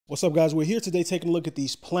What's up, guys? We're here today taking a look at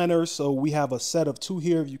these planters. So we have a set of two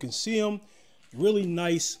here. If you can see them, really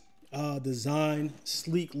nice design,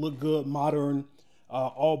 sleek, look good, modern,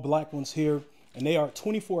 all black ones here. And they are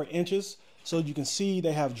 24 inches. So you can see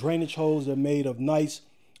they have drainage holes. They're made of nice,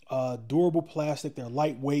 durable plastic. They're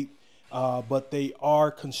lightweight, but they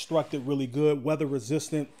are constructed really good, weather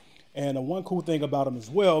resistant. And one cool thing about them as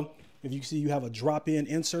well, if you can see, you have a drop-in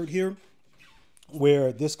insert here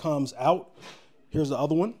where this comes out. Here's the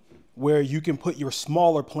other one where you can put your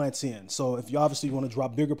smaller plants in. So if you obviously want to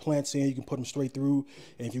drop bigger plants in, you can put them straight through.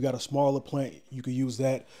 And if you got a smaller plant, you can use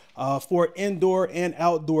that for indoor and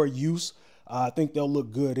outdoor use. I think they'll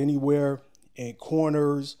look good anywhere, in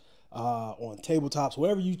corners, on tabletops,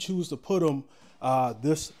 wherever you choose to put them.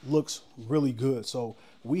 This looks really good. So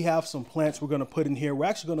we have some plants we're going to put in here. We're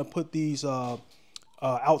actually going to put these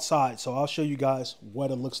outside. So I'll show you guys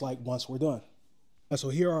what it looks like once we're done. So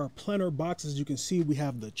here are our planter boxes. You can see we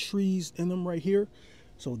have the trees in them right here.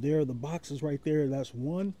 So there are the boxes right there. That's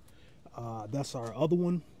one. That's our other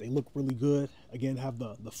one. They look really good. Again, have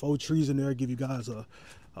the faux trees in there. Give you guys a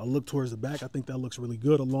look towards the back. I think that looks really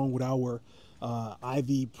good, along with our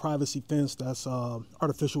ivy privacy fence. That's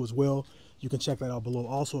artificial as well. You can check that out below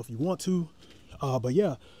also if you want to. But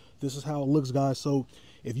yeah, this is how it looks, guys. So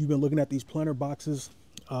if you've been looking at these planter boxes,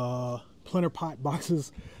 planter pot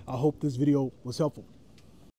boxes, I hope this video was helpful.